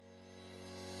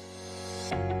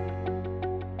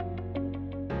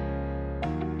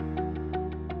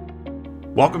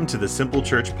Welcome to the Simple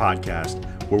Church Podcast,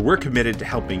 where we're committed to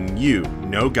helping you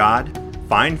know God,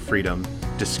 find freedom,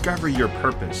 discover your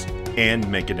purpose, and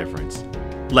make a difference.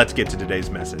 Let's get to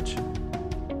today's message.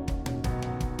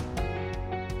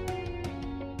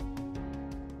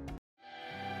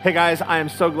 Hey guys, I am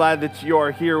so glad that you are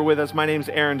here with us. My name is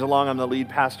Aaron DeLong. I'm the lead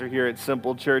pastor here at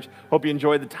Simple Church. Hope you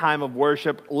enjoyed the time of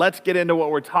worship. Let's get into what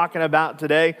we're talking about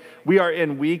today. We are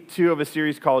in week 2 of a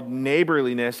series called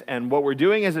Neighborliness, and what we're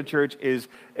doing as a church is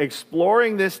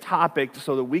exploring this topic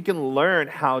so that we can learn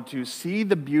how to see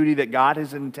the beauty that God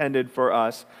has intended for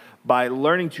us by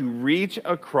learning to reach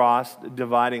across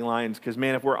dividing lines. Because,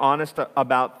 man, if we're honest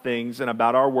about things and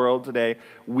about our world today,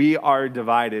 we are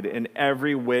divided in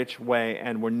every which way,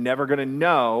 and we're never going to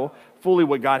know fully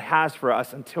what God has for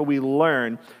us until we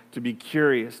learn to be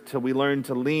curious, till we learn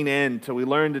to lean in, till we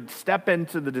learn to step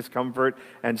into the discomfort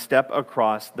and step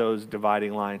across those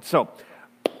dividing lines. So,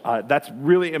 that's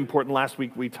really important. Last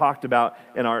week we talked about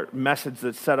in our message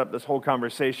that set up this whole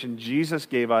conversation, Jesus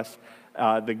gave us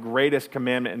the greatest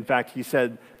commandment. In fact, he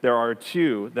said there are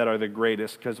 2 that are the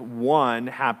greatest because one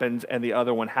happens and the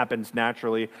other one happens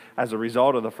naturally as a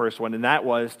result of the first one, and that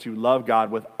was to love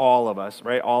God with all of us,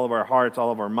 right? All of our hearts,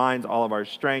 all of our minds, all of our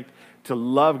strength, to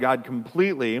love God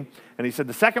completely. And he said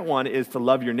the second one is to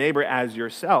love your neighbor as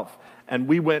yourself. And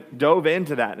we dove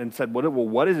into that and said,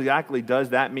 what exactly does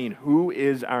that mean? Who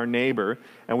is our neighbor?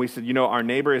 And we said, our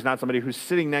neighbor is not somebody who's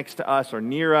sitting next to us or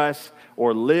near us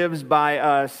or lives by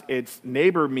us. Its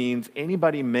neighbor means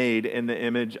anybody made in the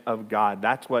image of God.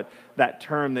 That's what that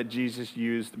term that Jesus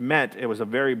used meant. It was a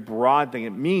very broad thing.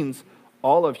 It means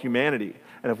all of humanity.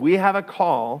 And if we have a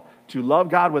call to love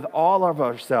God with all of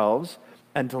ourselves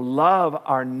and to love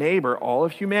our neighbor, all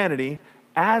of humanity,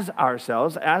 as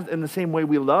ourselves, as in the same way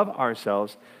we love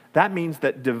ourselves, that means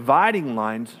that dividing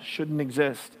lines shouldn't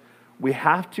exist. We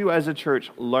have to, as a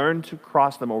church, learn to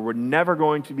cross them, or we're never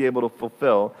going to be able to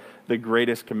fulfill the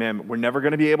greatest commandment. We're never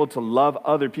going to be able to love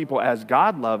other people as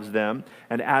God loves them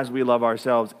and as we love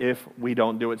ourselves if we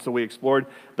don't do it. So we explored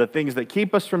the things that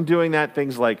keep us from doing that,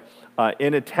 things like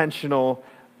inattentional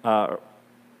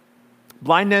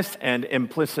blindness and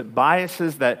implicit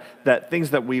biases, that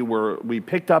things that we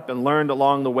picked up and learned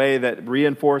along the way that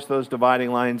reinforce those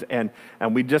dividing lines, and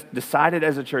we just decided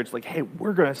as a church, like, hey,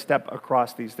 we're going to step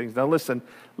across these things. Now listen,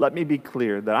 let me be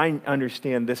clear that I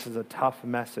understand this is a tough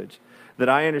message, that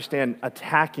I understand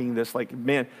attacking this, like,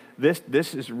 man, this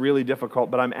is really difficult,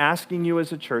 but I'm asking you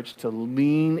as a church to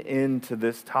lean into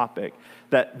this topic,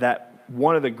 that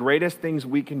one of the greatest things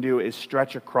we can do is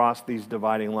stretch across these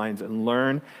dividing lines and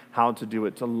learn how to do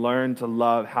it, to learn to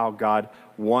love how God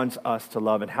wants us to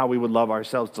love and how we would love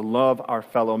ourselves. To love our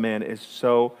fellow man is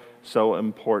so, so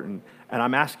important. And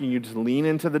I'm asking you to lean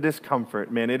into the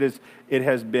discomfort. Man, it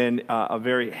has been a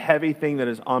very heavy thing that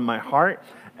is on my heart.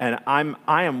 And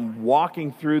I am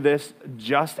walking through this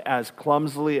just as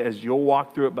clumsily as you'll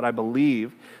walk through it, but I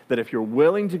believe that if you're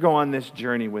willing to go on this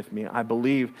journey with me, I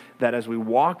believe that as we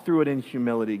walk through it in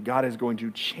humility, God is going to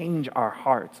change our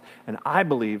hearts. And I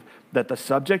believe that the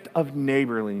subject of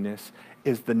neighborliness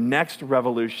is the next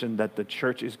revolution that the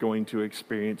church is going to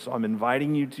experience. So I'm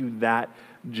inviting you to that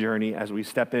journey as we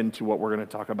step into what we're going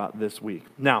to talk about this week.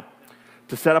 Now,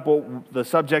 to set up the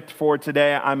subject for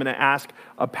today, I'm going to ask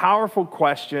a powerful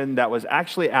question that was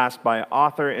actually asked by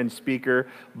author and speaker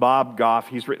Bob Goff.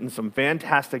 He's written some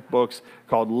fantastic books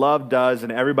called Love Does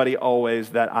and Everybody Always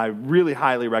that I really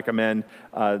highly recommend.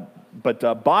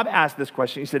 But Bob asked this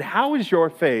question. He said, how is your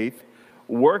faith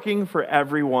working for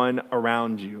everyone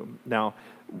around you? Now,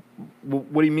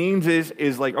 what he means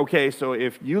is like, okay, so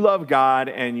if you love God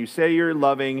and you say you're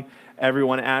loving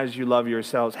everyone as you love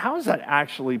yourselves, how is that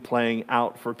actually playing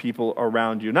out for people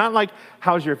around you? Not like,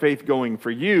 how's your faith going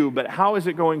for you, but how is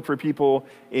it going for people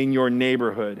in your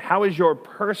neighborhood? How is your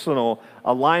personal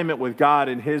alignment with God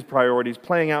and His priorities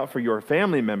playing out for your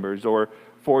family members or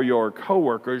for your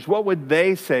coworkers? What would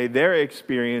they say their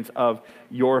experience of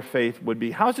your faith would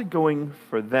be? How's it going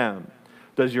for them?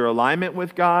 Does your alignment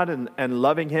with God and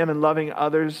loving Him and loving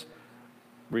others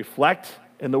reflect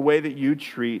in the way that you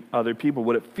treat other people?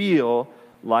 Would it feel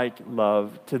like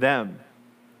love to them?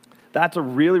 That's a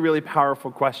really, really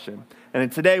powerful question. And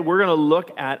today we're going to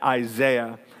look at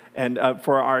Isaiah and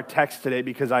for our text today,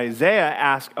 because Isaiah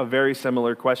asked a very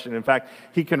similar question. In fact,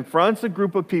 he confronts a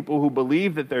group of people who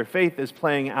believe that their faith is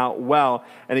playing out well,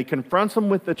 and he confronts them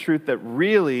with the truth that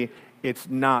really it's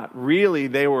not. Really,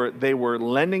 they were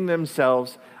lending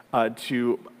themselves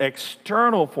to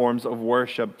external forms of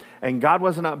worship And God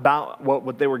wasn't about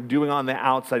what they were doing on the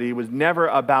outside. He was never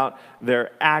about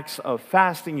their acts of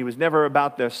fasting. He was never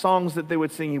about their songs that they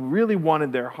would sing. He really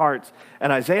wanted their hearts.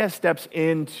 And Isaiah steps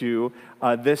into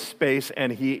this space,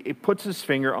 and he puts his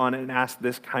finger on it and asks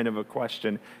this kind of a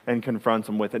question and confronts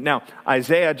them with it. Now,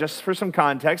 Isaiah, just for some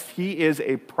context, he is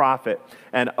a prophet.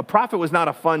 And a prophet was not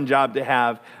a fun job to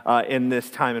have in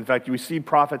this time. In fact, we see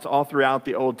prophets all throughout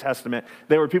the Old Testament.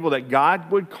 They were people that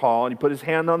God would call, and he put his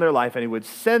hand on their life, and he would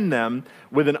send them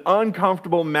with an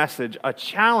uncomfortable message, a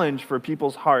challenge for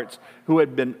people's hearts who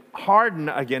had been hardened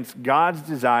against God's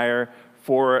desire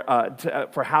for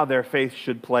how their faith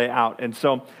should play out. And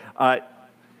so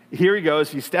here he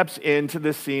goes, he steps into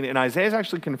this scene, and Isaiah's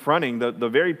actually confronting the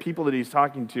very people that he's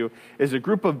talking to is a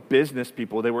group of business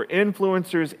people. They were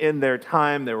influencers in their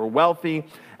time, they were wealthy,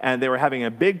 and they were having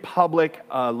a big public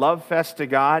love fest to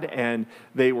God, and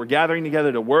they were gathering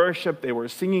together to worship, they were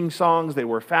singing songs, they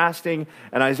were fasting,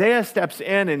 and Isaiah steps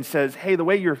in and says, hey, the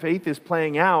way your faith is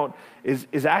playing out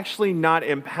is actually not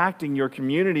impacting your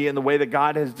community in the way that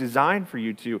God has designed for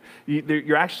you to.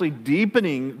 You're actually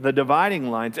deepening the dividing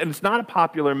lines, and it's not a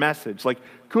popular message. Like,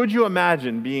 could you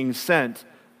imagine being sent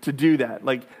to do that?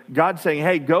 Like, God saying,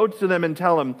 hey, go to them and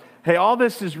tell them, hey, all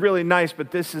this is really nice,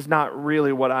 but this is not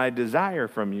really what I desire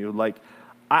from you. Like,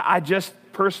 I just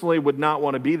personally would not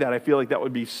want to be that. I feel like that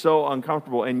would be so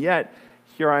uncomfortable, and yet,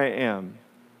 here I am,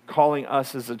 calling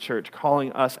us as a church,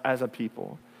 calling us as a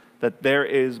people, that there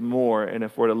is more, and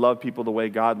if we're to love people the way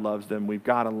God loves them, we've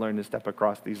got to learn to step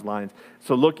across these lines.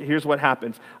 So look, here's what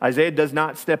happens. Isaiah does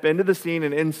not step into the scene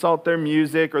and insult their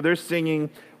music or their singing.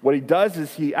 What he does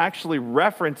is he actually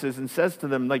references and says to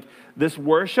them, like, this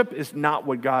worship is not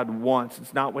what God wants.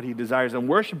 It's not what he desires. And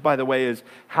worship, by the way, is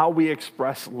how we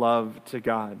express love to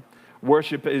God.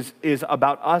 Worship is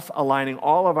about us aligning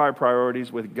all of our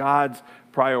priorities with God's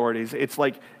priorities. It's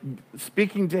like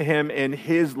speaking to him in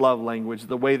his love language,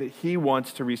 the way that he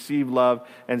wants to receive love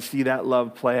and see that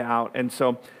love play out. And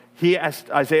so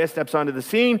Isaiah steps onto the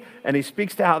scene, and he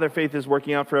speaks to how their faith is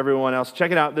working out for everyone else. Check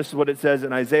it out. This is what it says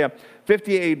in Isaiah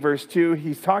 58, verse 2.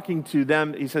 He's talking to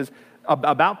them. He says,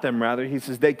 about them, rather. He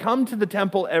says, they come to the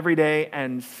temple every day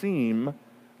and seem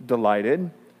delighted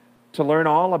to learn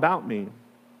all about me.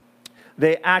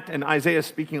 They act, and Isaiah is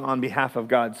speaking on behalf of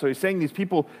God. So he's saying these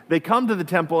people, they come to the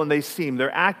temple and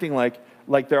they're acting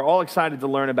like they're all excited to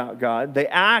learn about God. They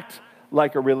act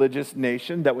like a religious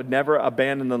nation that would never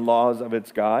abandon the laws of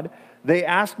its God. They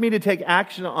ask me to take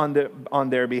action on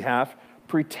their behalf,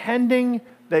 pretending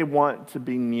they want to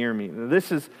be near me.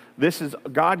 This is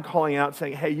God calling out,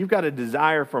 saying, hey, you've got a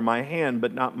desire for my hand,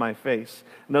 but not my face.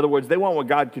 In other words, they want what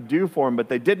God could do for them, but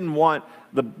they didn't want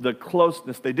the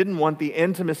closeness. They didn't want the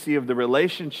intimacy of the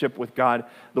relationship with God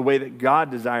the way that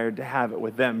God desired to have it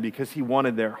with them, because he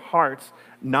wanted their hearts,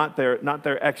 not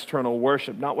their external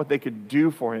worship, not what they could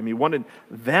do for him. He wanted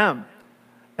them.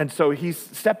 And so he's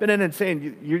stepping in and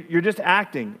saying, you're just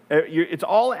acting. It's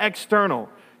all external.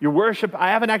 Your worship,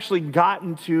 I haven't actually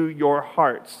gotten to your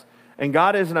hearts. And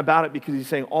God isn't about it, because he's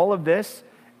saying all of this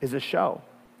is a show.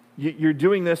 You're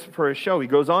doing this for a show. He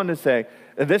goes on to say,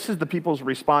 this is the people's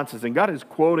responses. And God is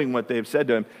quoting what they've said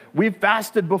to him. We've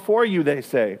fasted before you, they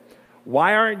say.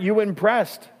 Why aren't you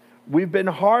impressed? We've been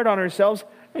hard on ourselves,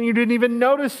 and you didn't even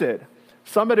notice it.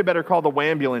 Somebody better call the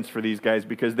ambulance for these guys,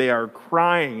 because they are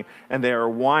crying and they are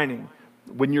whining.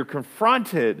 When you're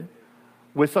confronted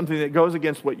with something that goes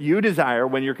against what you desire,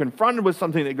 when you're confronted with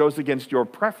something that goes against your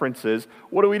preferences,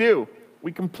 what do?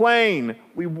 We complain,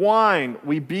 we whine,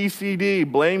 we BCD,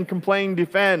 blame, complain,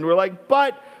 defend. We're like,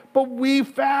 but we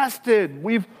fasted.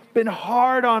 We've been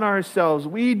hard on ourselves.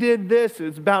 We did this.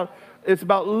 It's about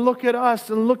look at us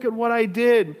and look at what I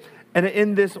did. And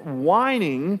in this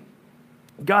whining,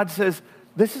 God says,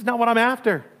 this is not what I'm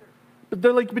after. But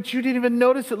they're like, but you didn't even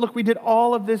notice it. Look, we did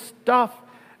all of this stuff.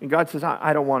 And God says,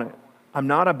 I don't want it. I'm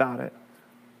not about it.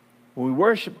 When we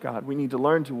worship God, we need to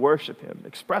learn to worship him,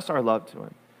 express our love to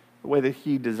him the way that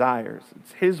he desires.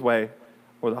 It's his way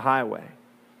or the highway.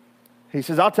 He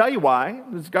says, I'll tell you why.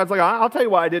 God's like, I'll tell you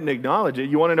why I didn't acknowledge it.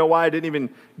 You want to know why I didn't even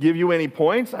give you any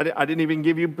points? I didn't even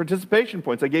give you participation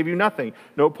points. I gave you nothing.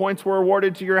 No points were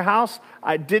awarded to your house.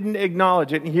 I didn't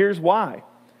acknowledge it, and here's why.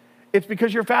 It's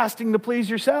because you're fasting to please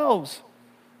yourselves.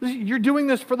 You're doing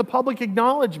this for the public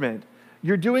acknowledgement.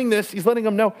 You're doing this, he's letting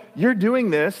them know, you're doing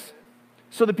this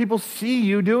so that people see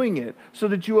you doing it, so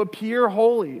that you appear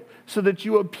holy, so that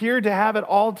you appear to have it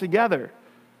all together.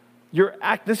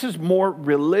 This is more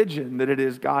religion than it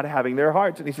is God having their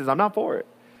hearts. And he says, I'm not for it.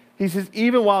 He says,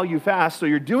 even while you fast, so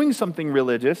you're doing something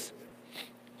religious,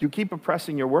 you keep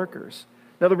oppressing your workers.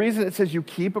 Now, the reason it says you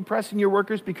keep oppressing your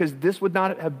workers, because this would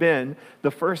not have been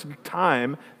the first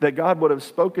time that God would have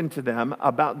spoken to them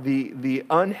about the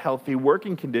unhealthy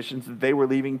working conditions that they were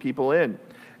leaving people in.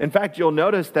 In fact, you'll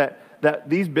notice that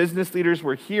these business leaders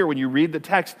were here. When you read the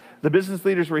text, the business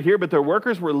leaders were here, but their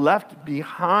workers were left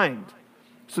behind.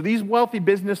 So these wealthy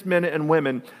businessmen and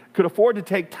women could afford to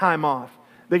take time off.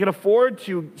 They could afford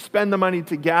to spend the money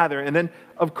to gather. And then,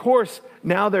 of course,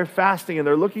 now they're fasting and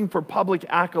they're looking for public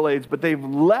accolades, but they've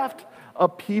left a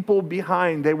people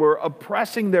behind. They were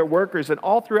oppressing their workers. And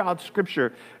all throughout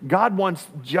Scripture, God wants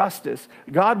justice.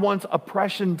 God wants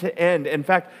oppression to end. In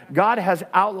fact, God has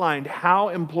outlined how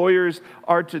employers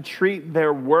are to treat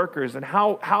their workers and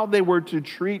how they were to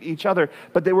treat each other.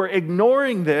 But they were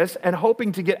ignoring this and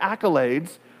hoping to get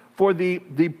accolades for the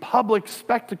public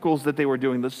spectacles that they were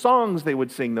doing, the songs they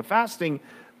would sing, the fasting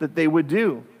that they would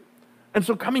do. And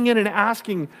so coming in and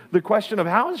asking the question of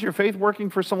how is your faith working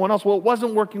for someone else? Well, it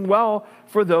wasn't working well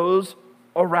for those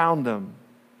around them.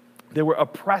 They were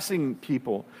oppressing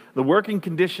people. The working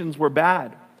conditions were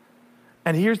bad.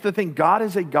 And here's the thing, God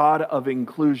is a God of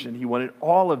inclusion. He wanted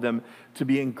all of them to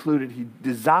be included. He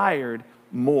desired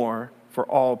more for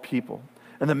all people.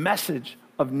 And the message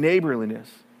of neighborliness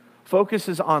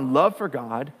focuses on love for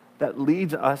God that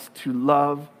leads us to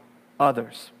love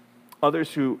others.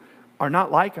 Others who are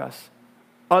not like us.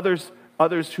 Others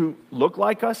who look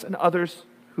like us and others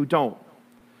who don't.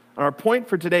 And our point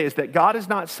for today is that God is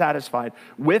not satisfied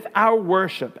with our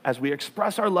worship as we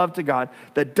express our love to God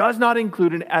that does not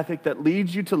include an ethic that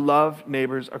leads you to love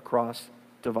neighbors across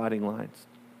dividing lines.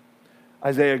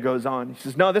 Isaiah goes on. He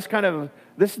says, no, this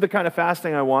is the kind of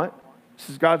fasting I want. This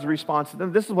is God's response to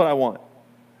them. This is what I want.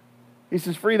 He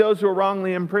says, free those who are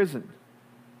wrongly imprisoned.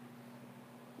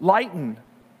 Lighten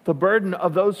the burden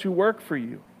of those who work for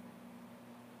you.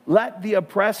 Let the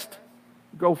oppressed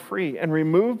go free and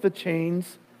remove the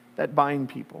chains that bind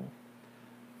people.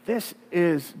 This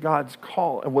is God's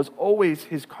call and was always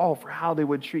his call for how they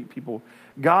would treat people.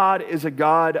 God is a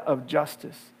God of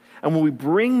justice. And when we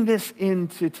bring this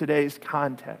into today's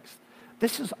context,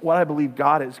 this is what I believe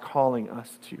God is calling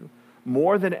us to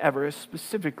more than ever,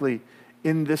 specifically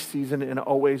in this season and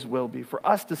always will be, for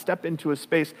us to step into a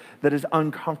space that is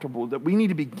uncomfortable, that we need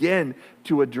to begin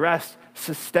to address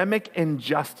systemic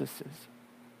injustices.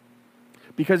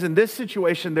 Because in this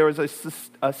situation, there was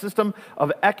a system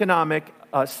of economic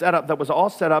setup that was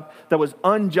all set up that was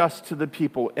unjust to the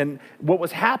people. And what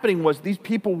was happening was these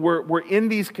people were in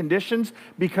these conditions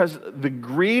because the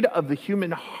greed of the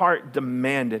human heart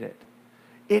demanded it.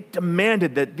 It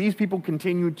demanded that these people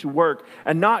continue to work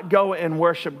and not go and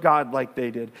worship God like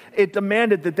they did. It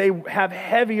demanded that they have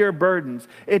heavier burdens.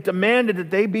 It demanded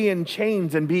that they be in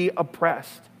chains and be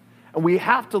oppressed. And we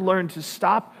have to learn to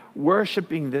stop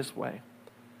worshiping this way,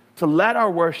 to let our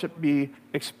worship be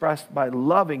expressed by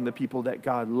loving the people that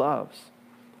God loves,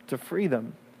 to free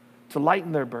them, to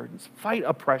lighten their burdens, fight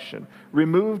oppression,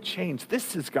 remove chains.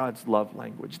 This is God's love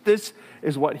language. This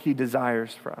is what he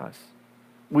desires for us.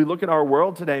 We look at our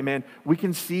world today, man, we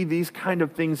can see these kind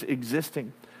of things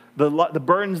existing. The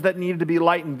burdens that need to be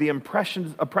lightened, the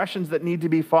oppressions that need to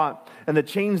be fought, and the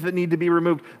chains that need to be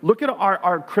removed. Look at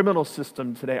our criminal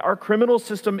system today. Our criminal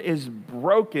system is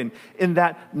broken in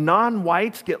that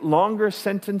non-whites get longer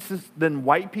sentences than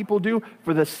white people do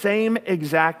for the same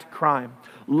exact crime.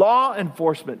 Law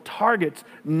enforcement targets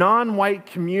non-white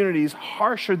communities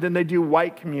harsher than they do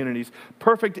white communities.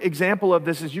 Perfect example of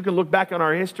this is you can look back on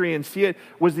our history and see it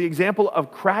was the example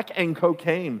of crack and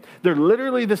cocaine. They're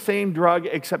literally the same drug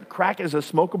except crack is a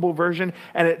smokable version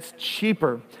and it's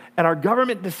cheaper. And our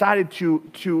government decided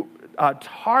to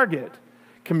target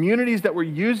communities that were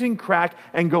using crack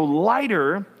and go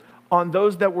lighter on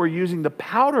those that were using the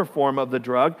powder form of the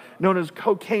drug, known as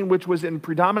cocaine, which was in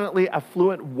predominantly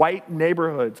affluent white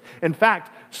neighborhoods. In fact,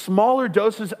 smaller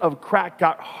doses of crack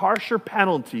got harsher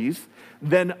penalties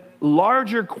than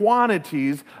larger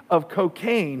quantities of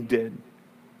cocaine did.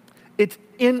 It's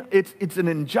an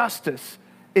injustice.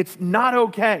 It's not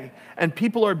okay. And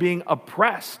people are being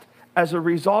oppressed as a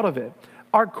result of it.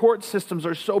 Our court systems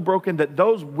are so broken that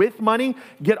those with money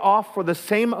get off for the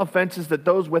same offenses that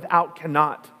those without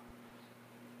cannot.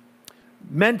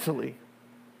 Mentally,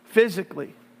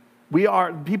 physically,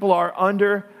 people are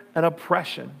under an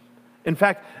oppression. In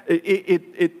fact,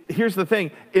 here's the thing.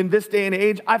 In this day and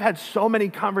age, I've had so many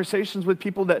conversations with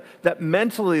people that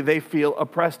mentally they feel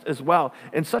oppressed as well,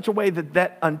 in such a way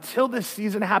that until this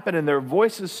season happened and their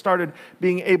voices started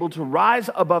being able to rise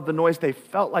above the noise, they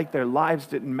felt like their lives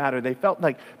didn't matter. They felt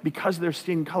like because their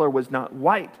skin color was not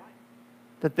white,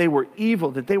 that they were evil,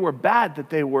 that they were bad,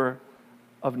 that they were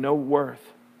of no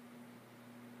worth.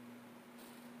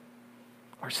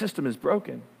 Our system is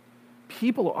broken.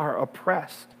 People are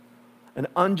oppressed and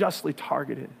unjustly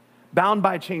targeted, bound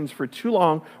by chains for too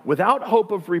long without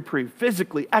hope of reprieve,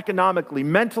 physically, economically,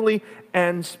 mentally,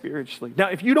 and spiritually. Now,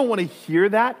 if you don't want to hear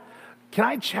that, can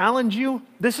I challenge you?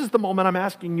 This is the moment I'm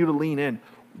asking you to lean in.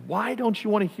 Why don't you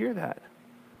want to hear that?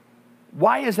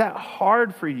 Why is that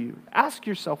hard for you? Ask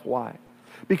yourself why.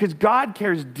 Because God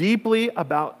cares deeply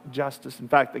about justice. In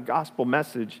fact, the gospel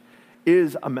message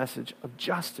is a message of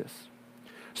justice.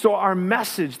 So our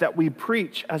message that we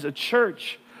preach as a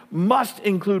church must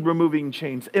include removing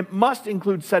chains. It must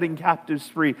include setting captives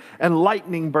free and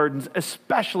lightening burdens,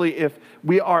 especially if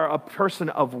we are a person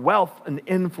of wealth and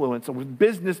influence, with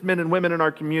businessmen and women in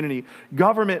our community,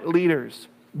 government leaders.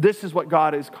 This is what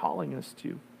God is calling us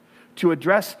to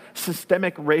address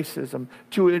systemic racism,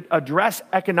 to address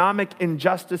economic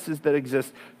injustices that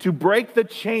exist, to break the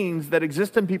chains that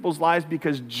exist in people's lives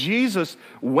because Jesus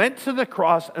went to the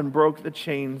cross and broke the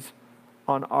chains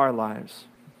on our lives.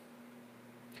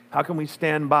 How can we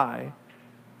stand by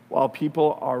while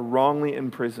people are wrongly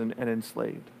imprisoned and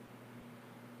enslaved?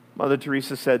 Mother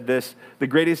Teresa said this: the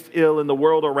greatest ill in the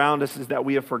world around us is that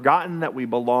we have forgotten that we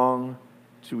belong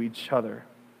to each other.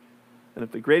 And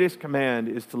if the greatest command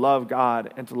is to love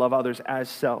God and to love others as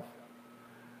self,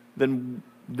 then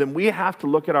we have to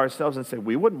look at ourselves and say,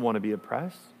 we wouldn't want to be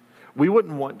oppressed. We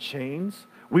wouldn't want chains.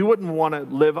 We wouldn't want to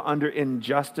live under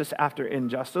injustice after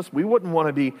injustice. We wouldn't want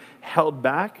to be held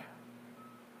back.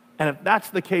 And if that's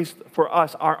the case for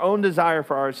us, our own desire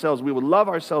for ourselves, we would love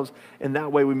ourselves in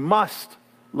that way. We must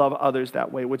love others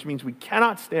that way, which means we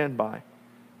cannot stand by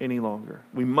any longer.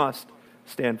 We must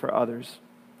stand for others.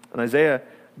 And Isaiah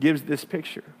gives this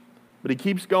picture, but he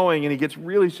keeps going and he gets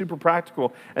really super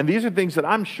practical. And these are things that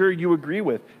I'm sure you agree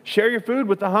with. Share your food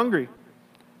with the hungry.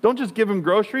 Don't just give them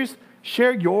groceries.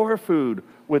 Share your food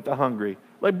with the hungry.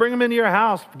 Like, bring them into your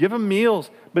house, give them meals,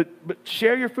 but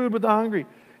share your food with the hungry.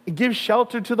 Give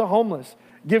shelter to the homeless.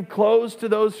 Give clothes to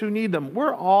those who need them.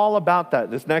 We're all about that.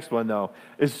 This next one, though,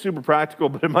 is super practical,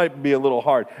 but it might be a little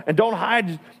hard. And don't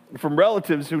hide from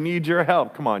relatives who need your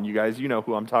help. Come on, you guys, you know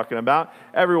who I'm talking about.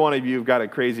 Every one of you have got a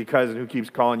crazy cousin who keeps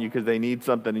calling you because they need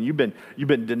something, and you've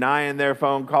been denying their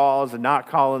phone calls and not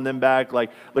calling them back.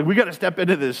 Like we got to step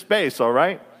into this space, all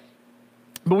right?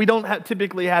 But we don't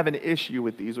typically have an issue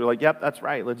with these. We're like, yep, that's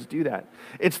right, let's do that.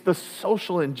 It's the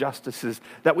social injustices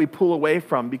that we pull away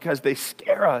from because they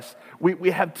scare us. We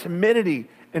have timidity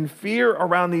and fear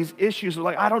around these issues. We're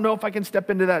like, I don't know if I can step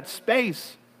into that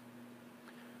space.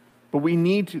 But we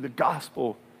need to. The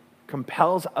gospel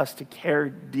compels us to care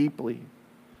deeply.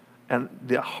 And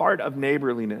the heart of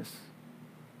neighborliness,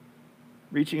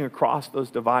 reaching across those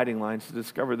dividing lines to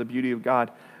discover the beauty of God,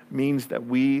 means that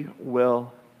we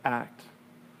will act.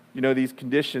 You know, these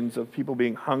conditions of people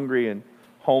being hungry and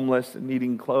homeless and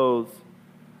needing clothes,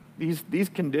 these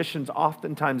conditions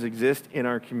oftentimes exist in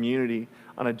our community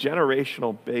on a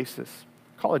generational basis.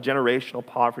 Call it generational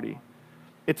poverty.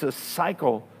 It's a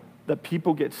cycle that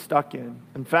people get stuck in.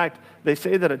 In fact, they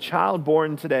say that a child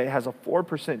born today has a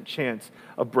 4% chance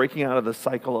of breaking out of the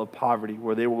cycle of poverty,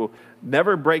 where they will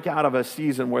never break out of a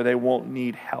season where they won't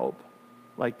need help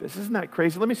like this. Isn't that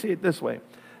crazy? Let me say it this way.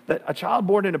 That a child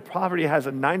born into poverty has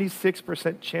a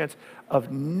 96% chance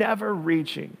of never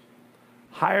reaching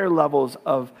higher levels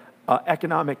of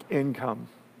economic income.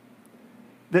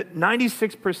 That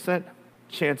 96%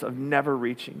 chance of never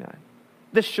reaching that.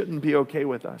 This shouldn't be okay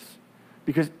with us,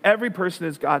 because every person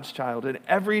is God's child, and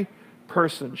every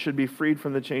person should be freed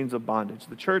from the chains of bondage.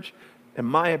 The church, in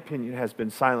my opinion, has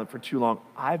been silent for too long.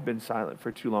 I've been silent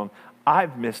for too long.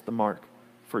 I've missed the mark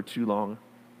for too long.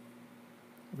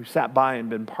 We've sat by and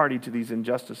been party to these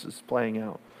injustices playing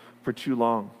out for too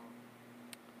long.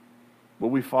 Will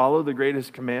we follow the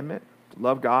greatest commandment, to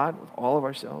love God with all of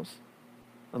ourselves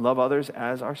and love others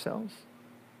as ourselves?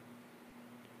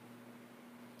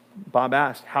 Bob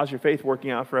asked, how's your faith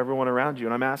working out for everyone around you?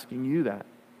 And I'm asking you that.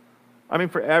 I mean,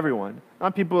 for everyone.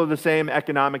 Not people of the same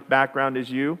economic background as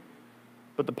you,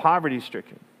 but the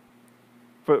poverty-stricken.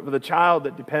 For the child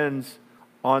that depends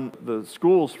on the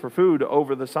schools for food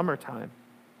over the summertime.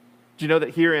 Do you know that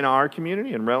here in our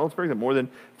community, in Reynoldsburg, that more than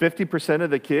 50% of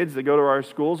the kids that go to our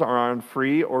schools are on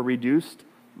free or reduced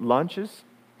lunches?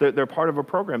 They're part of a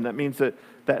program. That means that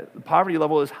the poverty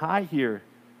level is high here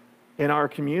in our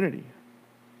community.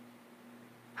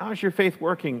 How is your faith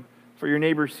working for your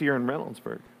neighbors here in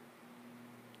Reynoldsburg?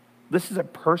 This is a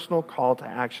personal call to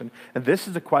action. And this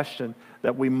is a question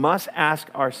that we must ask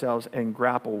ourselves and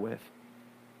grapple with.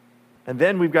 And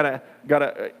then we've got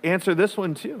to answer this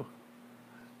one too.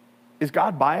 is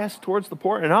God biased towards the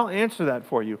poor? And I'll answer that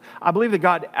for you. I believe that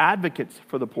God advocates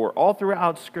for the poor all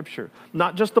throughout Scripture.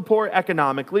 Not just the poor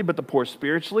economically, but the poor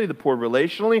spiritually, the poor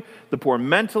relationally, the poor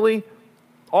mentally.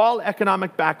 All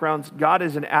economic backgrounds, God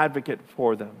is an advocate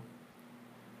for them.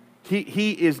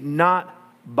 He is not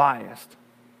biased.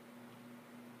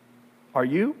 Are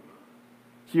you?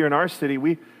 Here in our city,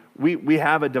 we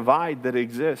have a divide that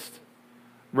exists.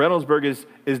 Reynoldsburg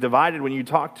is divided. When you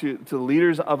talk to the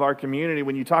leaders of our community,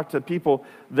 when you talk to people,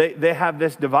 they have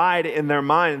this divide in their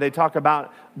mind. They talk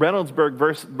about Reynoldsburg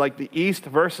versus like the East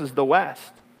versus the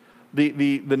West. The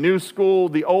new school,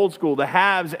 the old school, the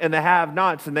haves and the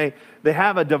have-nots. And they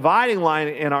have a dividing line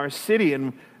in our city.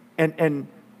 And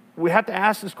we have to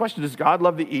ask this question: does God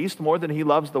love the East more than he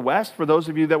loves the West? For those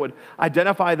of you that would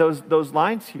identify those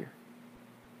lines here.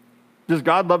 Does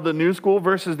God love the new school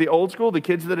versus the old school, the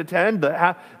kids that attend,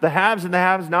 the haves and the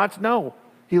have-nots? No.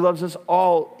 He loves us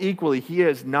all equally. He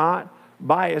is not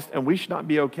biased, and we should not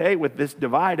be okay with this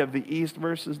divide of the East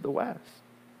versus the West.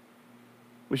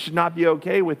 We should not be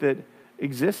okay with it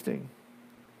existing.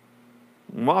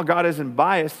 And while God isn't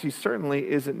biased, he certainly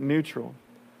isn't neutral.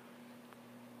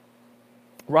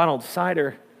 Ronald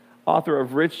Sider, author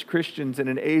of Rich Christians in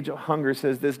an Age of Hunger,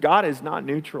 says this: God is not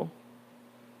neutral.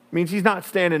 It means he's not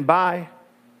standing by.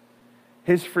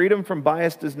 His freedom from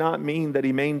bias does not mean that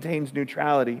he maintains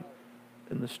neutrality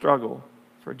in the struggle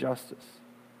for justice.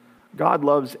 God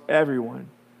loves everyone,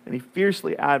 and he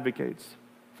fiercely advocates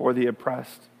for the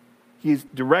oppressed. He's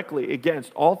directly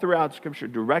against, all throughout Scripture,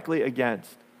 directly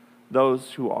against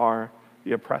those who are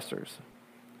the oppressors.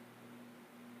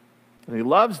 And he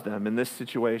loves them in this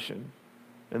situation,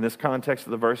 in this context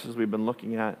of the verses we've been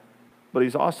looking at, but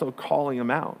he's also calling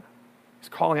them out. He's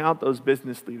calling out those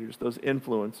business leaders, those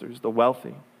influencers, the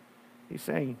wealthy. He's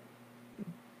saying,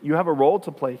 you have a role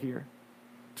to play here.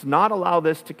 To not allow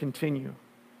this to continue.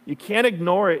 You can't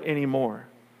ignore it anymore.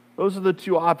 Those are the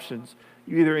two options.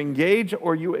 You either engage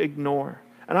or you ignore.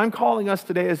 And I'm calling us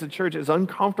today as a church, as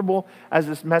uncomfortable as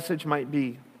this message might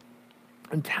be,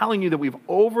 I'm telling you that we've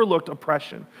overlooked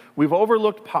oppression. We've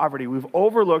overlooked poverty. We've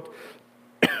overlooked,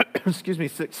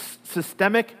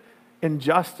 systemic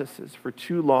injustices for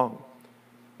too long.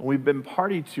 And we've been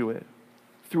party to it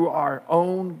through our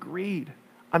own greed.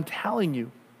 I'm telling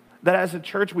you that as a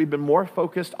church, we've been more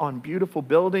focused on beautiful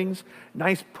buildings,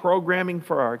 nice programming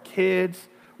for our kids.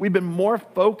 We've been more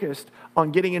focused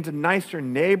on getting into nicer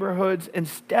neighborhoods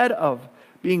instead of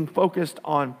being focused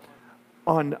on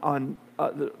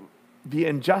the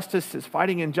injustices,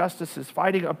 fighting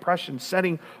oppression,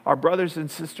 setting our brothers and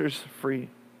sisters free.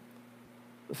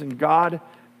 Listen, God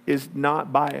is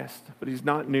not biased, but he's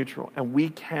not neutral, and we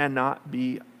cannot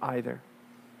be either.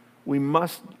 We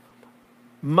must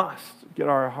get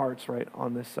our hearts right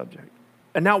on this subject.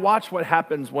 And now watch what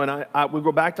happens when we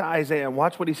go back to Isaiah and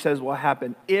watch what he says will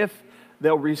happen if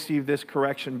they'll receive this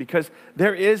correction, because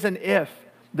there is an if.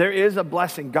 There is a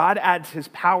blessing. God adds his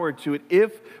power to it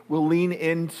if we'll lean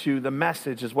into the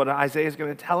message, is what Isaiah is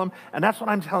going to tell him. And that's what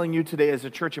I'm telling you today as a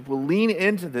church. If we'll lean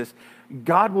into this,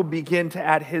 God will begin to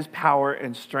add his power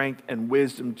and strength and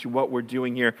wisdom to what we're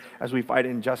doing here as we fight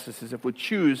injustices. If we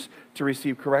choose to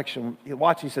receive correction,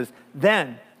 watch, he says,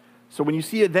 then. So when you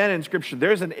see it then in Scripture,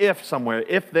 there's an if somewhere,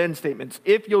 if-then statements.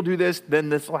 If you'll do this, then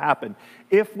this will happen.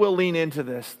 If we'll lean into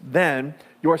this, then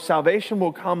your salvation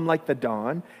will come like the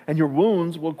dawn, and your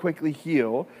wounds will quickly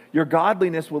heal. Your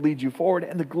godliness will lead you forward,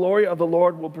 and the glory of the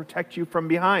Lord will protect you from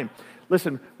behind.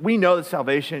 Listen, we know that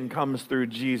salvation comes through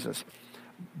Jesus.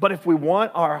 But if we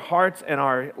want our hearts and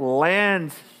our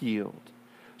lands healed,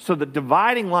 so the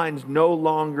dividing lines no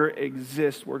longer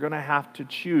exist, we're going to have to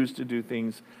choose to do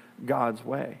things God's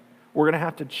way. We're going to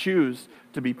have to choose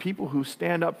to be people who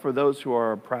stand up for those who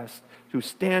are oppressed, who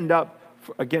stand up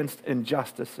against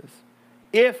injustices.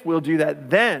 If we'll do that,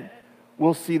 then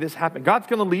we'll see this happen. God's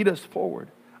going to lead us forward.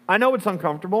 I know it's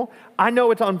uncomfortable. I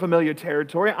know it's unfamiliar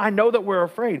territory. I know that we're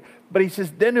afraid. But he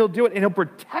says, then he'll do it, and he'll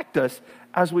protect us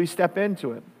as we step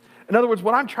into it. In other words,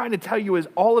 what I'm trying to tell you is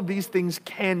all of these things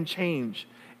can change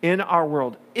in our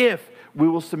world if we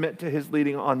will submit to his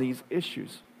leading on these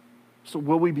issues. So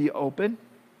will we be open?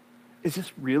 Is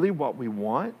this really what we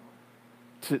want?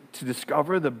 To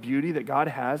discover the beauty that God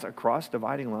has across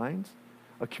dividing lines?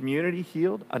 A community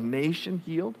healed? A nation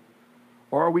healed?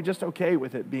 Or are we just okay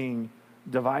with it being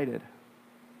divided?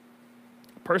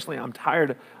 Personally, I'm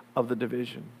tired of the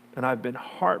division, and I've been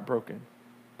heartbroken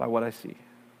by what I see.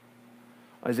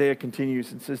 Isaiah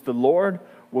continues and says, the Lord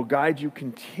will guide you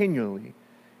continually,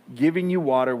 giving you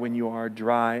water when you are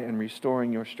dry and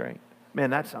restoring your strength. Man,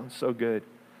 that sounds so good.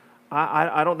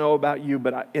 I don't know about you,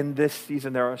 but in this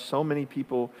season, there are so many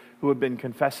people who have been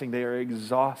confessing they are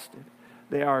exhausted.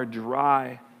 They are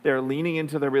dry. They're leaning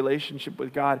into their relationship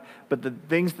with God, but the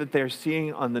things that they're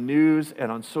seeing on the news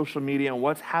and on social media and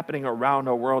what's happening around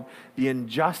our world, the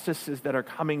injustices that are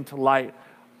coming to light,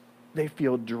 they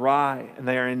feel dry and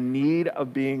they are in need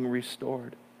of being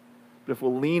restored. But if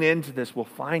we'll lean into this, we'll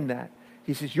find that.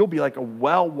 He says, you'll be like a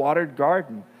well-watered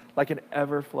garden, like an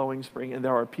ever-flowing spring. And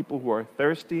there are people who are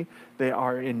thirsty. They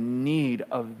are in need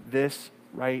of this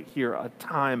right here, a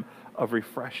time of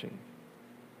refreshing.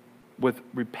 With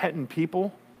repentant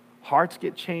people, hearts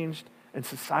get changed, and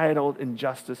societal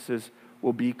injustices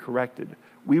will be corrected.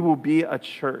 We will be a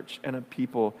church and a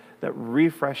people that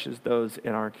refreshes those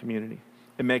in our community.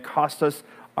 It may cost us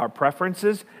our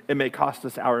preferences. It may cost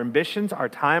us our ambitions, our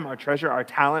time, our treasure, our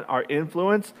talent, our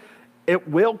influence. It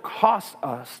will cost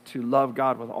us to love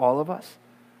God with all of us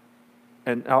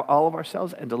and all of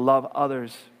ourselves, and to love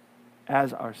others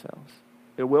as ourselves.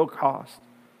 It will cost.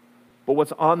 But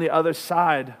what's on the other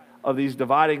side of these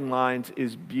dividing lines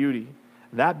is beauty.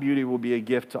 That beauty will be a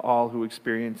gift to all who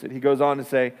experience it. He goes on to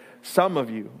say, some of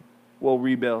you will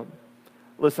rebuild.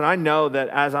 Listen, I know that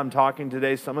as I'm talking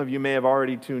today, some of you may have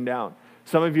already tuned out.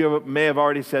 Some of you may have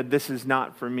already said, this is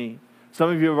not for me. Some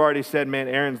of you have already said, man,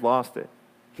 Aaron's lost it.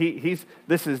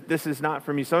 This is not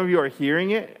for me. Some of you are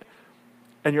hearing it,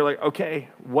 and you're like, okay,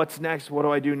 what's next? What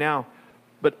do I do now?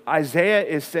 But Isaiah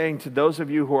is saying to those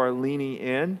of you who are leaning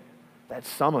in, that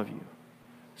some of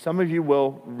you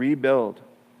will rebuild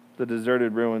the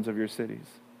deserted ruins of your cities.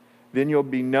 Then you'll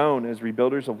be known as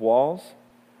rebuilders of walls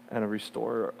and a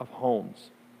restorer of homes.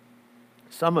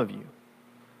 Some of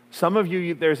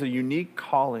you, there's a unique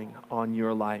calling on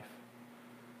your life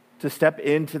to step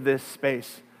into this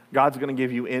space. God's going to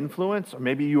give you influence, or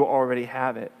maybe you already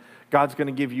have it. God's going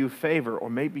to give you favor, or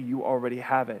maybe you already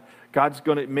have it.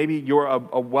 Maybe you're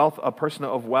a person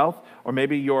of wealth, or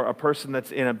maybe you're a person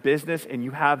that's in a business and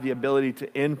you have the ability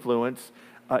to influence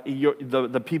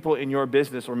the people in your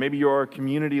business, or maybe you're a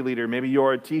community leader, maybe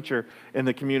you're a teacher in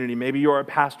the community, maybe you're a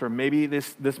pastor, maybe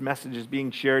this message is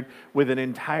being shared with an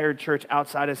entire church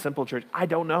outside of Simple Church. I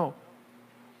don't know.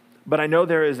 But I know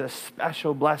there is a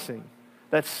special blessing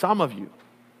that some of you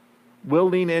will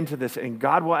lean into this, and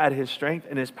God will add his strength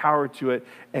and his power to it,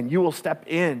 and you will step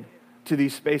in to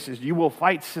these spaces. You will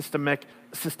fight systemic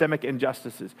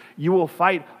injustices. You will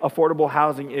fight affordable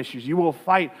housing issues. You will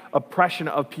fight oppression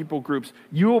of people groups.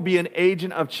 You will be an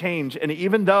agent of change. And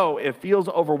even though it feels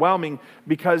overwhelming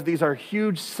because these are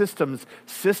huge systems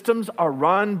are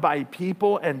run by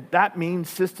people, and that means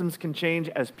systems can change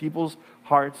as people's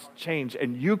hearts change.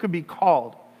 And you could be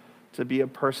called to be a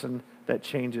person that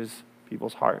changes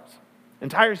people's hearts.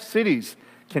 Entire cities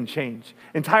can change.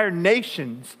 Entire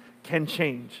nations can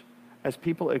change as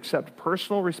people accept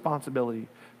personal responsibility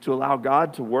to allow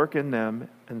God to work in them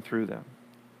and through them.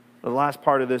 The last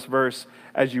part of this verse,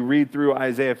 as you read through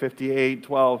Isaiah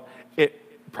 58:12,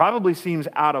 it probably seems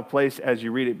out of place as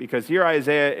you read it, because here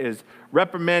Isaiah is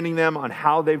reprimanding them on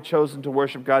how they've chosen to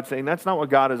worship God, saying that's not what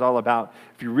God is all about.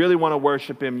 If you really want to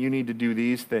worship him, you need to do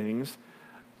these things.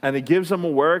 And he gives them a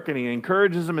work, and he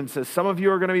encourages them and says, some of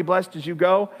you are going to be blessed as you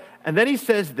go. And then he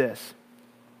says this,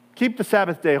 keep the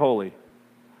Sabbath day holy.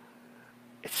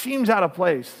 It seems out of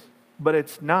place, but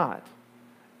it's not.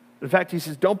 In fact, he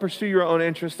says, don't pursue your own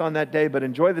interest on that day, but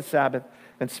enjoy the Sabbath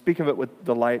and speak of it with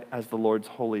delight as the Lord's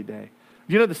holy day.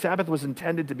 You know, the Sabbath was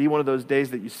intended to be one of those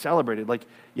days that you celebrated. Like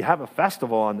you have a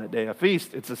festival on that day, a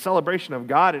feast. It's a celebration of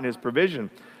God and his provision.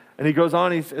 And he goes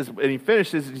on, he says, and he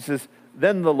finishes, and he says,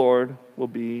 then the Lord will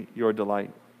be your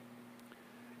delight.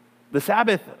 The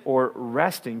Sabbath, or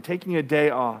resting, taking a day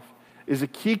off, is a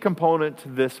key component to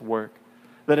this work.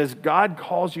 That as God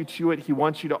calls you to it, he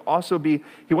wants you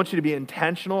to be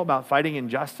intentional about fighting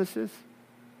injustices,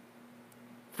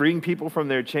 freeing people from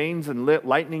their chains and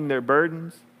lightening their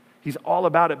burdens. He's all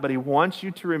about it, but he wants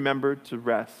you to remember to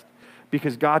rest,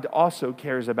 because God also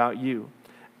cares about you.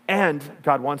 And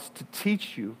God wants to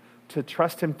teach you to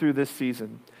trust him through this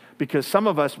season. Because some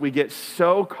of us, we get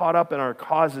so caught up in our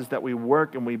causes that we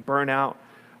work and we burn out.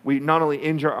 We not only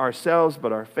injure ourselves,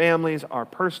 but our families, our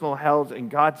personal health. And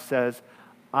God says,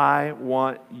 I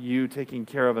want you taken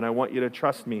care of, and I want you to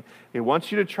trust me. He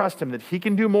wants you to trust him that he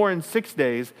can do more in 6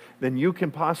 days than you can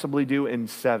possibly do in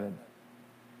 7.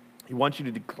 He wants you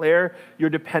to declare your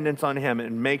dependence on him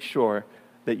and make sure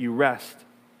that you rest.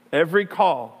 Every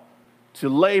call to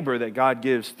labor that God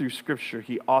gives through Scripture,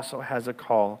 he also has a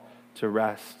call to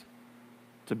rest,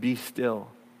 to be still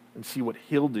and see what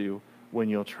he'll do when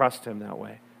you'll trust him that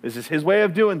way. This is his way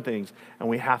of doing things, and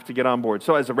we have to get on board.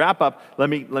 So as a wrap up, let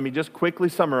me just quickly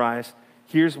summarize.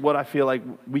 here's what I feel like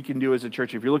we can do as a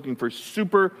church. If you're looking for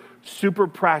super, super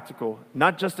practical,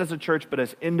 not just as a church, but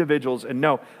as individuals, and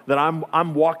know that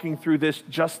I'm walking through this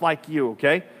just like you,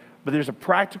 okay? But there's a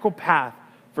practical path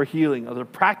for healing. There's a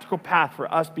practical path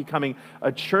for us becoming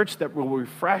a church that will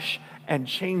refresh and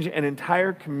change an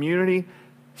entire community,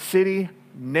 city,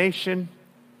 nation.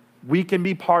 We can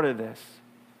be part of this.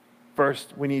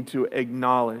 First, we need to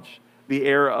acknowledge the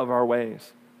error of our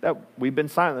ways, that we've been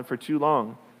silent for too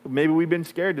long. Maybe we've been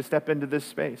scared to step into this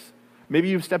space. Maybe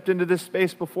you've stepped into this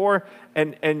space before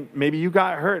and maybe you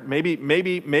got hurt.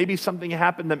 Maybe something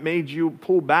happened that made you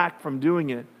pull back from doing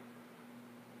it.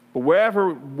 But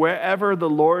wherever the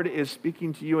Lord is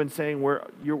speaking to you and saying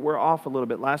we're off a little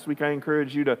bit. Last week I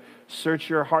encouraged you to search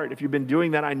your heart. If you've been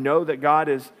doing that, I know that God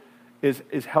is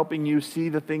helping you see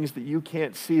the things that you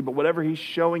can't see. But whatever He's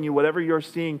showing you, whatever you're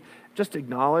seeing, just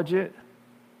acknowledge it.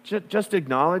 Just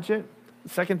acknowledge it. The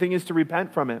second thing is to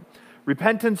repent from it.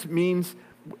 Repentance means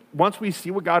once we see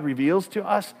what God reveals to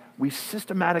us, we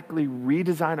systematically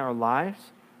redesign our lives,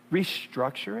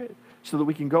 restructure it so that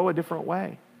we can go a different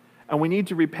way. And we need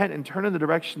to repent and turn in the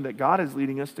direction that God is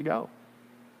leading us to go.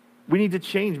 We need to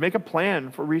change, make a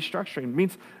plan for restructuring.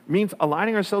 It means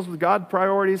aligning ourselves with God's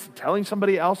priorities, telling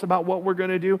somebody else about what we're going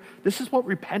to do. This is what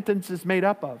repentance is made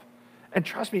up of. And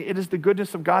trust me, it is the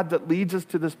goodness of God that leads us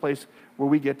to this place where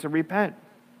we get to repent.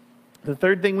 The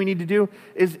third thing we need to do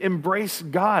is embrace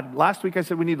God. Last week I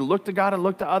said we need to look to God and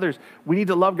look to others. We need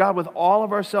to love God with all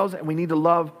of ourselves, and we need to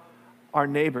love our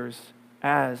neighbors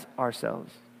as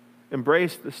ourselves.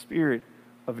 Embrace the spirit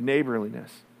of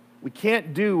neighborliness. We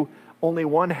can't do only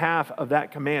one half of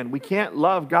that command. We can't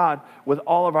love God with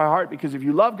all of our heart, because if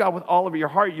you love God with all of your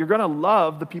heart, you're going to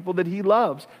love the people that He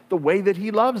loves the way that He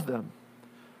loves them.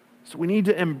 So we need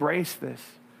to embrace this.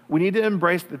 We need to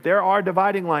embrace that there are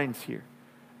dividing lines here,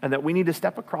 and that we need to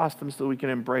step across them so we can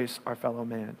embrace our fellow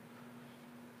man.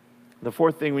 The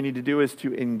fourth thing we need to do is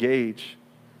to engage.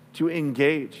 To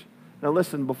engage. Now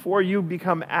listen, before you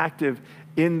become active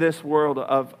in this world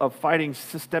of fighting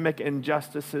systemic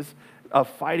injustices, of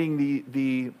fighting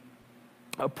the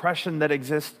oppression that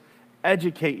exists,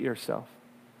 educate yourself.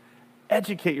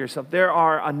 Educate yourself. There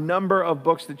are a number of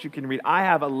books that you can read. I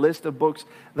have a list of books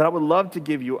that I would love to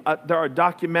give you. There are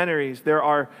documentaries. There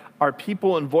are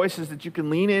people and voices that you can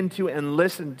lean into and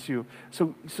listen to.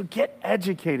 So get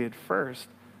educated first.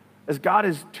 As God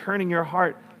is turning your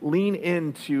heart, lean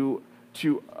into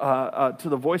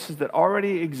the voices that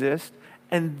already exist,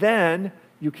 and then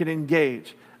you can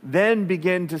engage. Then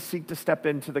begin to seek to step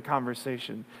into the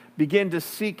conversation. Begin to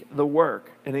seek the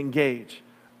work and engage.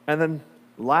 And then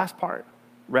last part,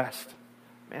 rest.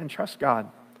 Man, trust God.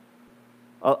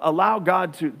 Allow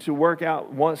God to work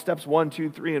out steps 1, 2,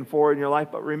 3, and 4 in your life,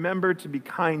 but remember to be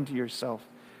kind to yourself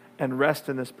and rest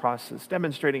in this process,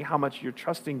 demonstrating how much you're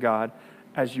trusting God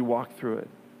as you walk through it.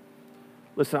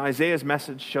 Listen, Isaiah's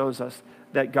message shows us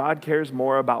that God cares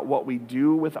more about what we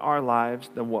do with our lives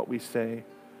than what we say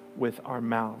with our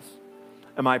mouths.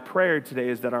 And my prayer today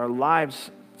is that our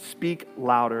lives speak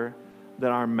louder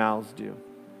than our mouths do.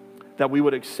 That we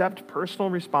would accept personal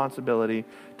responsibility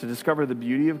to discover the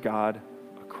beauty of God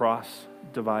across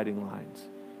dividing lines.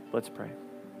 Let's pray.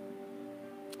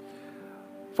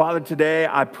 Father, today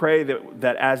I pray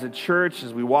that as a church,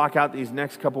 as we walk out these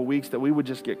next couple weeks, that we would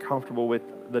just get comfortable with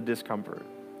the discomfort.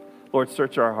 Lord,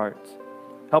 search our hearts.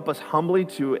 Help us humbly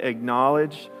to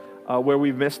acknowledge where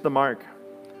we've missed the mark.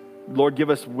 Lord, give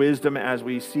us wisdom as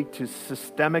we seek to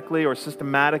systematically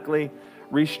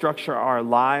restructure our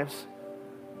lives,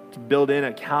 to build in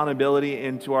accountability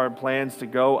into our plans to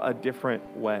go a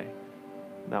different way.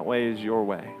 And that way is your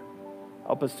way.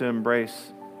 Help us to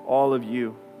embrace all of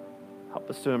you. Help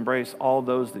us to embrace all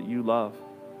those that you love.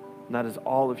 And that is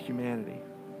all of humanity.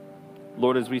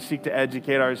 Lord, as we seek to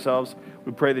educate ourselves,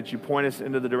 we pray that you point us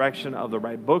into the direction of the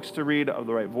right books to read, of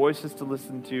the right voices to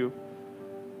listen to.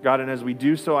 God, and as we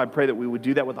do so, I pray that we would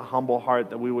do that with a humble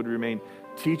heart, that we would remain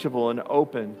teachable and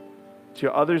open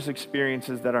to others'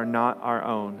 experiences that are not our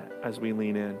own as we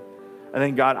lean in. And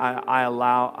then, God,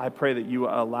 I pray that you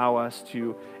allow us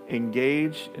to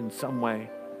engage in some way.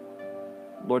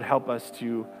 Lord, help us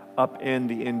to upend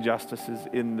the injustices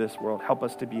in this world. Help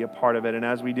us to be a part of it. And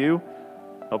as we do,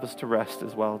 help us to rest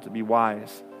as well, to be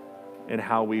wise in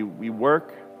how we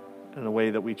work and in the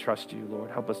way that we trust you, Lord.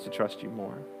 Help us to trust you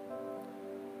more.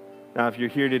 Now, if you're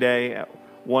here today,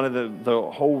 one of the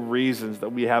whole reasons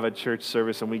that we have a church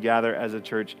service and we gather as a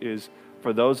church is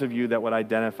for those of you that would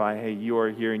identify, hey, you are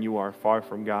here and you are far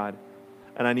from God.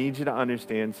 And I need you to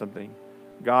understand something.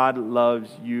 God loves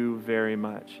you very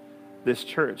much. This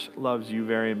church loves you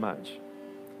very much.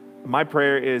 my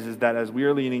prayer is that as we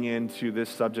are leaning into this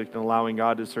subject and allowing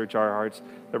God to search our hearts,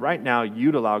 that right now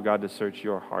you'd allow God to search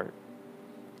your heart.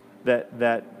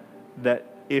 That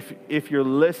if you're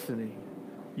listening,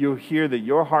 you'll hear that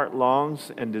your heart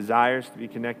longs and desires to be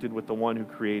connected with the one who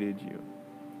created you.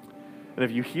 And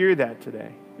if you hear that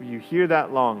today, if you hear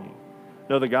that longing,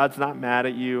 know that God's not mad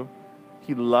at you.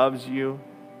 He loves you.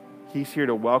 He's here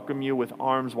to welcome you with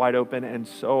arms wide open, and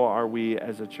so are we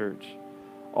as a church.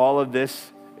 All of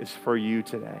this is for you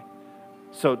today.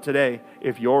 So today,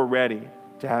 if you're ready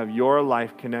to have your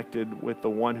life connected with the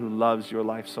one who loves your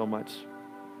life so much,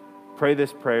 pray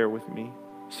this prayer with me.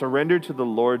 Surrender to the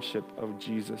lordship of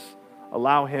Jesus.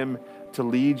 Allow him to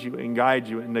lead you and guide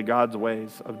you into God's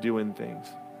ways of doing things.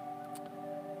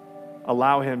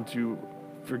 Allow him to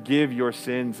forgive your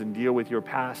sins and deal with your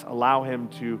past. Allow him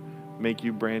to make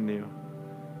you brand new.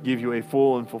 Give you a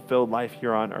full and fulfilled life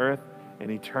here on earth and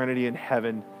eternity in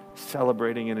heaven,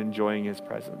 celebrating and enjoying his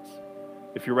presence.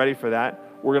 If you're ready for that,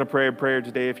 we're going to pray a prayer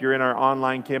today. If you're in our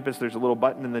online campus, there's a little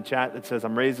button in the chat that says,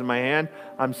 I'm raising my hand.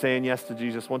 I'm saying yes to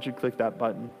Jesus. Won't you click that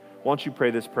button? Won't you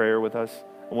pray this prayer with us?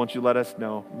 And won't you let us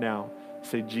know now?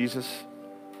 Say, Jesus,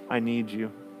 I need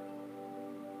you.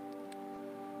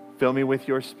 Fill me with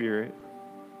your Spirit.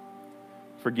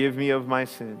 Forgive me of my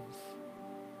sins.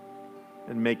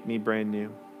 And make me brand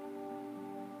new.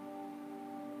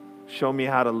 Show me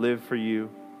how to live for you.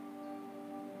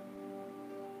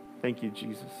 Thank you,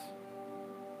 Jesus.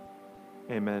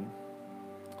 Amen.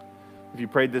 If you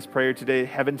prayed this prayer today,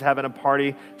 heaven's having a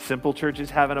party. Simple Church is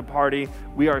having a party.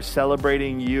 We are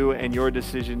celebrating you and your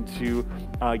decision to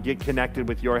get connected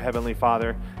with your Heavenly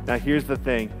Father. Now, here's the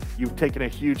thing. You've taken a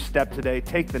huge step today.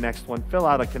 Take the next one. Fill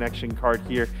out a connection card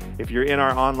here. If you're in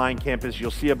our online campus,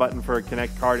 you'll see a button for a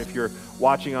connect card. If you're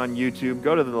watching on YouTube,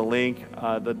 go to the link,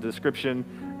 the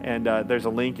description, and there's a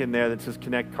link in there that says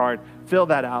Connect Card. Fill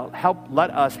that out. Let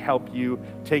us help you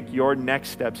take your next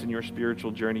steps in your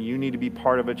spiritual journey. You need to be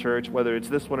part of a church, whether it's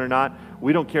this one or not.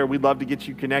 We don't care. We'd love to get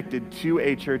you connected to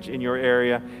a church in your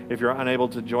area if you're unable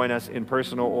to join us in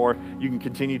person, or you can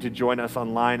continue to join us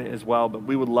online as well. But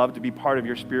we would love to be part of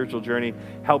your spiritual journey,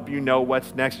 help you know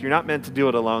what's next. You're not meant to do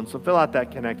it alone. So fill out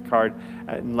that Connect Card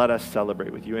and let us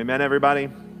celebrate with you. Amen, everybody?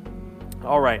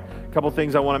 All right, a couple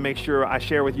things I want to make sure I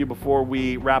share with you before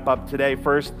we wrap up today.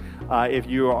 First, if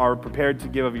you are prepared to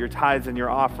give of your tithes and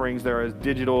your offerings, there are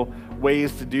digital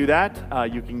ways to do that.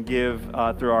 You can give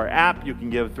through our app. You can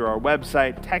give through our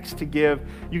website, text to give.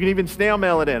 You can even snail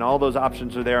mail it in. All those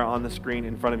options are there on the screen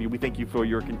in front of you. We thank you for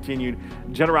your continued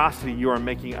generosity. You are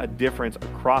making a difference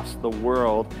across the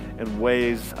world in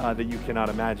ways that you cannot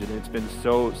imagine. It's been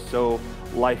so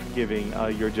life-giving,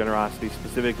 your generosity,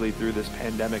 specifically through this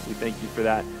pandemic. We thank you for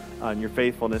that and your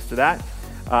faithfulness to that.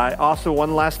 Also,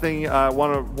 one last thing I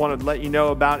want to let you know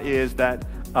about is that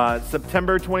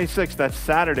September 26th, that's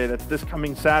Saturday, that's this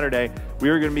coming Saturday, we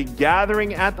are going to be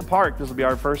gathering at the park. This will be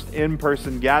our first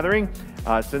in-person gathering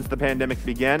since the pandemic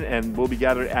began, and we'll be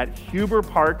gathered at Huber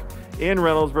Park in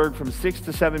Reynoldsburg from 6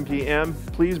 to 7 p.m.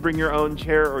 Please bring your own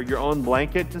chair or your own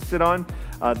blanket to sit on.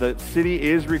 The city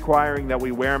is requiring that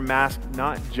we wear masks,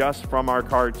 not just from our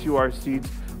car to our seats,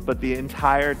 but the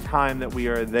entire time that we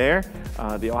are there.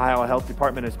 The Ohio Health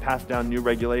Department has passed down new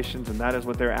regulations, and that is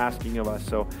what they're asking of us.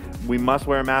 So we must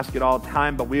wear a mask at all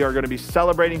time, but we are going to be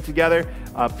celebrating together.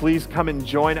 Please come and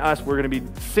join us. We're going to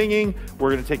be singing. We're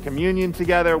going to take communion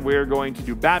together. We're going to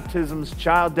do baptisms,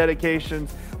 child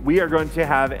dedications. We are going to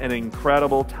have an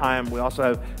incredible time. We also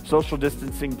have social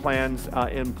distancing plans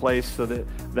in place so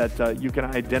that you can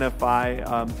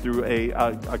identify through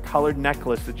a colored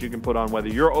necklace that you can put on, whether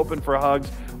you're open for hugs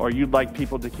or you'd like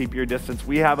people to keep your distance.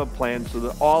 We have a plan so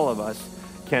that all of us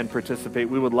can participate.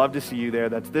 We would love to see you there.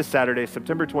 That's this Saturday,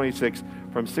 September 26th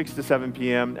from 6 to 7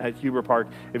 p.m. at Huber Park.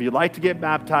 If you'd like to get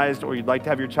baptized or you'd like to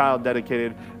have your child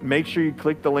dedicated, make sure you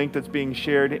click the link that's being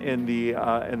shared in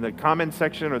the comment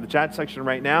section or the chat section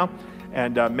right now,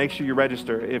 and make sure you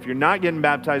register. If you're not getting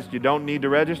baptized, you don't need to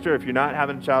register. If you're not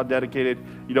having a child dedicated,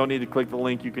 you don't need to click the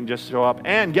link. You can just show up.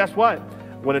 And guess what?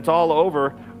 When it's all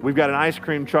over, we've got an ice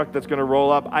cream truck that's going to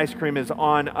roll up. Ice cream is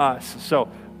on us. So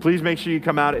please make sure you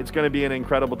come out. It's going to be an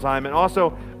incredible time. And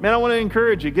also, man, I want to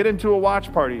encourage you, get into a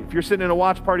watch party. If you're sitting in a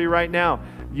watch party right now,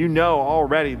 you know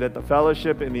already that the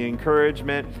fellowship and the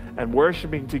encouragement and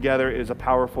worshiping together is a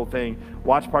powerful thing.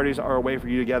 Watch parties are a way for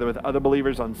you to gather with other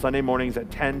believers on Sunday mornings at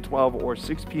 10, 12, or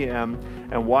 6 p.m.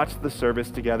 and watch the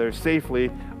service together safely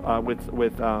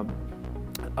with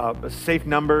safe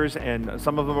numbers, and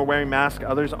some of them are wearing masks,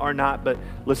 others are not. But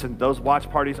listen, those watch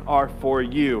parties are for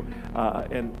you.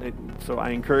 So I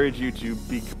encourage you to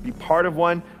be part of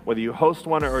one, whether you host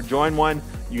one or join one.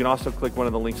 You can also click one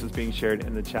of the links that's being shared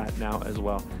in the chat now as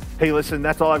well. Hey, listen,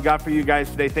 that's all I've got for you guys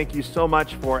today. Thank you so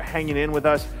much for hanging in with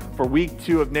us for week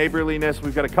 2 of Neighborliness.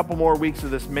 We've got a couple more weeks of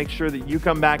this. Make sure that you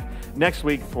come back next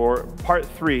week for part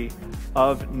 3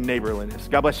 of Neighborliness.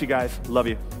 God bless you guys. Love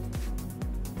you.